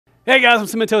Hey guys, I'm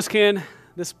CinnamonToastKen.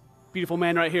 This beautiful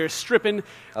man right here is stripping.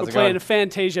 We're playing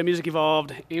Fantasia, Music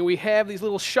Evolved, and we have these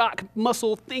little shock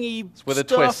muscle thingy with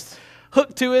stuff a twist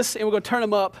hooked to us, and we're going to turn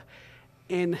them up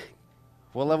and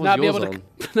what level's not be yours able on? to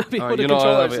not be able to you're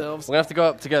control not ourselves. We're gonna have to go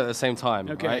up together at the same time.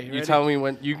 Okay, right? you You ready? tell me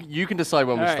when. You can decide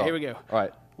when we start. All right, here we go. All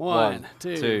right. 1,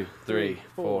 2, 3,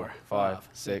 4, 5,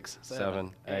 6,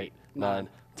 7, 8, 9,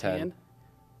 10.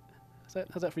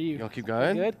 How's that for you? You want to keep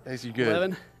going? Good. Is you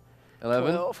good?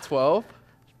 11, 12,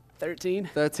 13.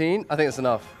 13. I think that's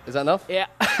enough. Is that enough? Yeah,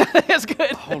 that's good.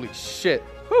 Holy shit.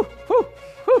 Whew, whew,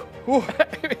 whew. Whew.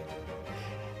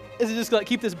 Is it just like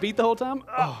keep this beat the whole time?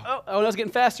 Oh, no, it's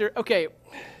getting faster. Okay.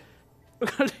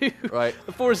 We're going to do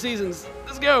the 4 seasons.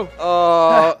 Let's go.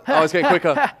 Oh, it's getting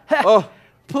quicker. Oh.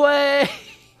 Play.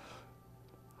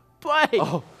 Play.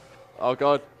 Oh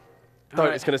God. Don't.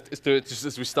 Right. Let's do it just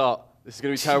as we start. This is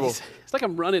gonna be terrible. Jeez. It's like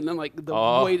I'm running and I'm like the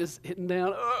weight is hitting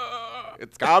down.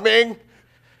 It's coming.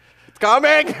 It's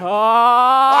coming.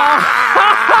 Oh,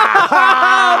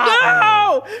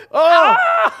 no!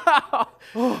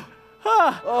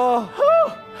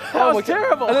 That was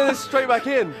terrible. And then it's straight back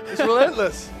in. It's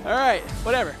relentless. All right,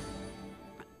 whatever.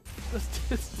 Is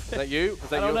that you? Is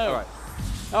that I don't know. All right.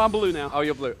 Oh, I'm blue now. Oh,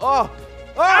 you're blue. No!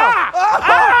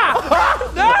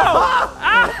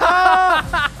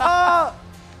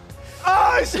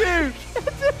 Oh, it's you!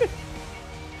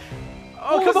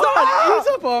 Oh, come on! Ease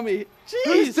up on me. Jeez.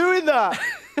 Who's doing that?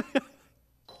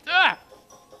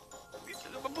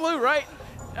 I'm blue, right?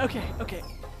 Okay.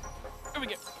 Here we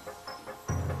go.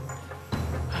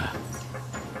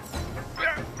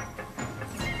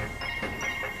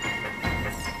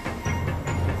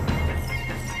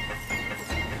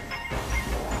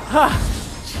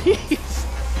 Jeez.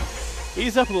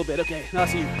 Ease up a little bit. Okay, now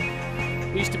it's you.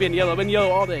 We used to be in yellow. I've been yellow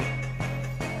all day.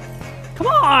 Come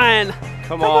on!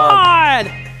 Come on!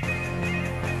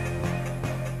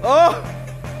 Oh!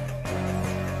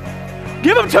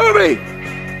 Give him to me!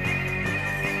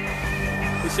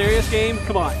 You serious, game?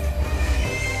 Come on.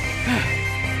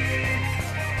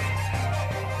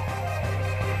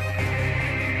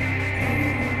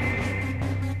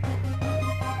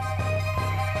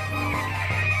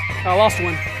 I lost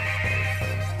one.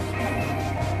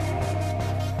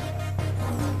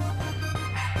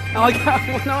 Oh, I got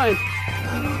 1-9.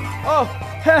 Oh!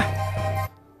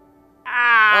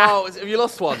 Ah! Oh, have you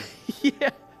lost one? Yeah.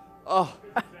 Oh.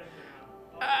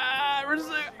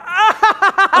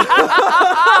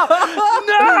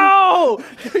 No!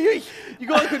 You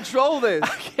gotta control this.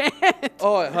 I can't.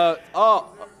 Oh, it hurt.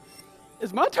 Oh.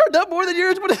 Is mine turned up more than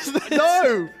yours? What is this?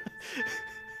 No!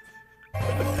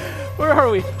 Where are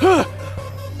we?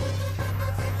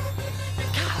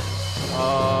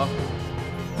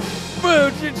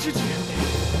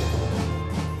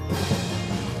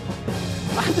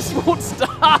 I just won't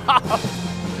stop.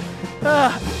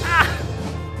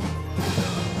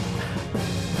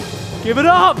 Give it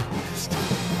up.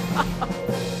 Stop.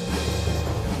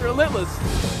 Relentless.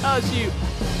 Oh, it's you.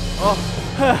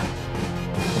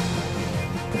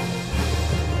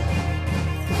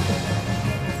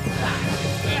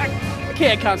 I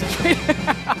can't concentrate.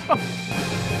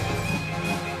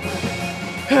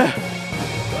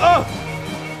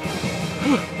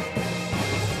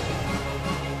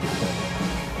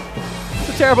 It's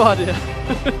a terrible idea.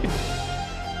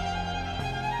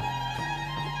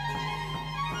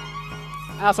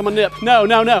 Ow, someone nip. No.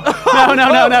 No. Oh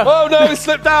no, it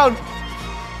slipped down.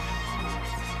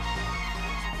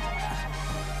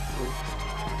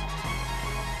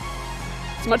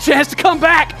 It's my chance to come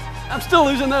back. I'm still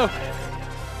losing though.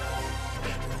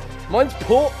 Mine's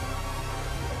poor.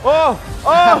 Oh!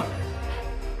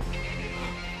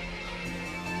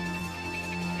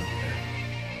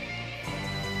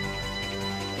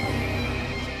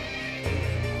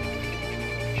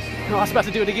 Oh, I was about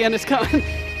to do it again. It's coming.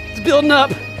 It's building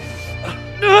up.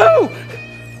 No!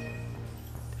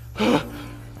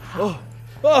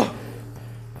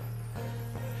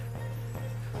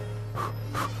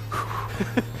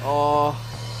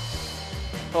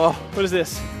 What is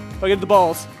this? Oh, I get the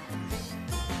balls.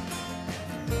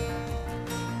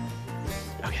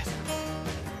 Okay.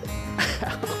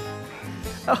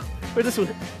 Oh, where's this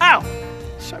one? Ow!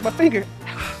 Shot my finger.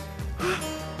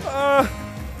 Ah!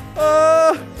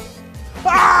 Ow!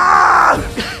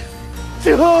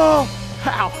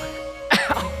 Ow!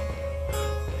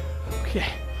 Okay.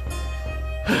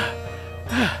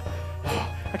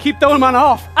 I keep throwing mine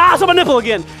off. Ah, it's on my nipple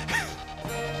again.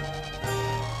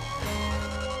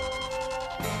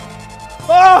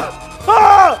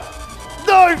 No!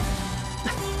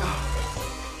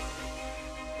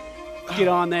 Get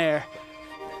on there.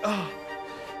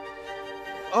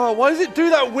 Oh, why does it do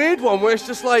that weird one where it's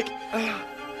just like... it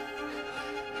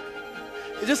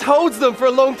just holds them for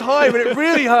a long time and it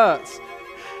really hurts.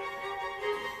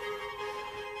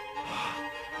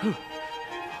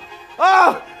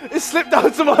 Ah! It slipped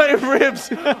down to my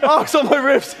ribs. Oh, it's on my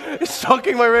ribs. It's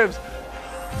shocking my ribs.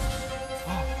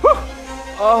 Oh.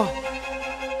 Oh.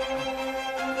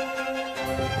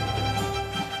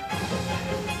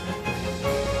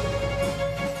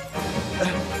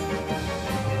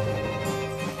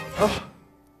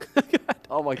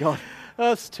 Oh my God. Oh,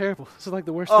 that's terrible. This is like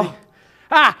the worst thing.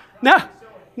 Ah, no.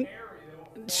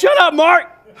 Shut up, Mark.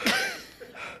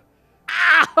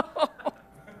 Ow.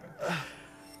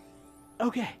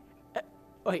 Okay.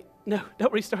 Wait, no,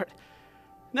 don't restart.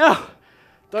 No.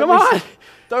 Come on.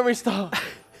 Don't restart.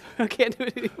 I can't do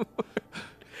it anymore.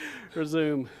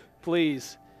 Resume.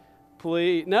 Please.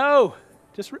 Please. No.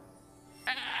 Just.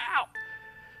 Ow.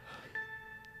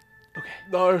 Okay.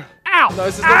 No. Ow. No,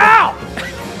 this is Ow.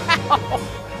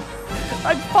 Ow.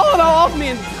 I'm falling all off me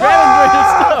and grabbing his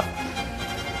stuff.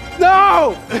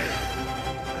 No.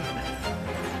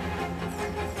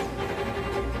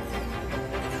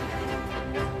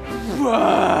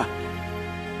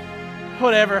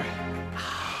 Whatever.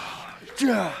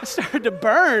 It started to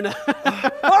burn.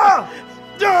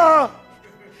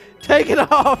 Take it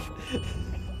off.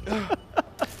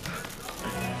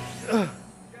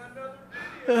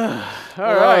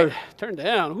 All right. Turn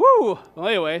down. Woo. Well,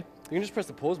 anyway. You can just press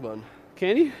the pause button.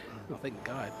 Can you? Oh, thank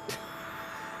God.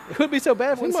 It wouldn't be so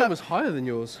bad if mine was higher than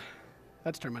yours.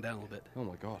 Let's turn mine down a little bit. Oh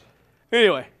my God.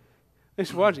 Anyway. Thanks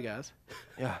for watching, guys.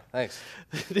 Yeah, thanks.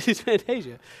 This is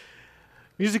Fantasia.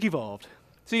 Music evolved.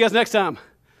 See you guys next time.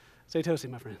 Stay toasty,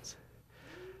 my friends.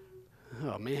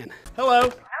 Oh, man. Hello.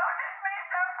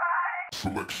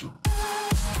 Selection.